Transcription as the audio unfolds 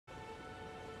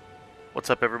What's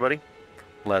up, everybody?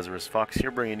 Lazarus Fox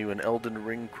here, bringing you an Elden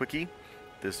Ring Quickie.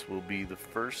 This will be the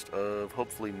first of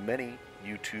hopefully many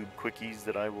YouTube quickies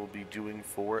that I will be doing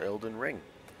for Elden Ring.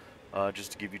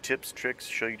 Just to give you tips, tricks,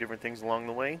 show you different things along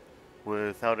the way.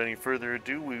 Without any further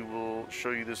ado, we will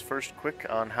show you this first quick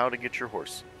on how to get your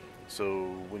horse. So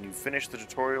when you finish the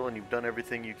tutorial and you've done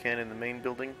everything you can in the main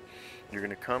building, you're going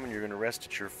to come and you're going to rest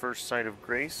at your first site of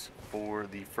grace for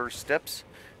the first steps,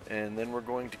 and then we're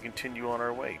going to continue on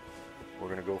our way. We're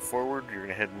going to go forward. You're going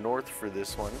to head north for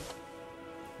this one.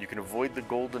 You can avoid the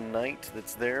Golden Knight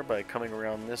that's there by coming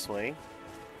around this way.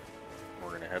 We're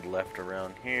going to head left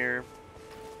around here.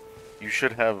 You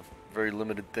should have very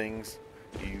limited things.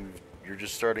 You're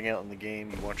just starting out in the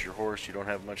game. You want your horse. You don't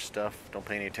have much stuff. Don't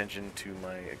pay any attention to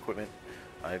my equipment.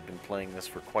 I've been playing this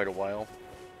for quite a while.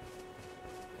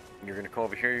 You're going to come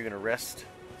over here. You're going to rest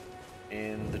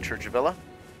in the Church of Ella.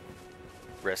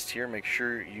 Rest here, make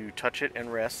sure you touch it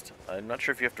and rest. I'm not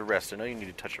sure if you have to rest, I know you need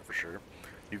to touch it for sure.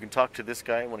 You can talk to this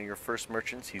guy, one of your first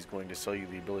merchants. He's going to sell you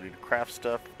the ability to craft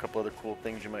stuff, a couple other cool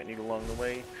things you might need along the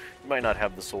way. You might not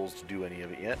have the souls to do any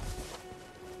of it yet.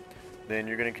 Then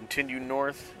you're going to continue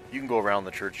north. You can go around the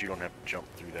church, you don't have to jump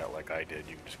through that like I did,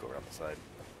 you can just go around the side.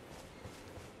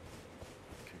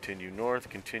 Continue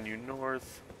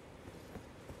north.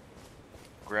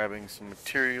 Grabbing some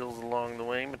materials along the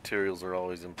way. Materials are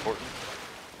always important.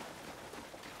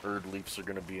 Erd leaves are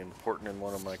going to be important in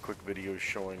one of my quick videos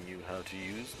showing you how to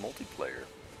use multiplayer.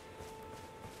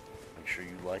 Make sure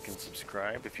you like and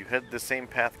subscribe. If you head the same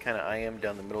path kind of I am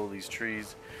down the middle of these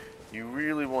trees, you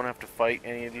really won't have to fight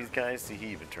any of these guys. See, he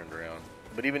even turned around.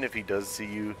 But even if he does see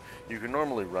you, you can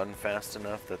normally run fast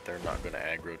enough that they're not going to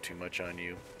aggro too much on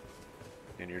you.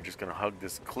 And you're just going to hug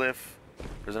this cliff.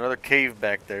 There's another cave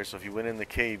back there, so if you went in the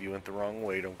cave, you went the wrong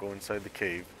way. Don't go inside the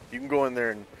cave. You can go in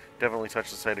there and definitely touch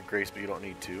the site of grace, but you don't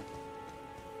need to.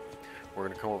 We're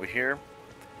going to come over here,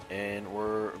 and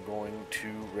we're going to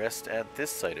rest at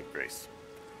this site of grace.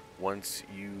 Once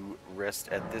you rest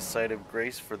at this site of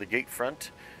grace for the gate front,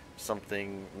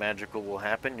 something magical will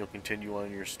happen. You'll continue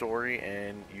on your story,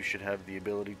 and you should have the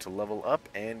ability to level up,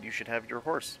 and you should have your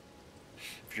horse.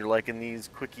 If you're liking these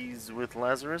quickies with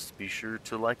Lazarus, be sure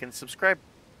to like and subscribe.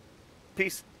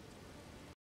 Peace.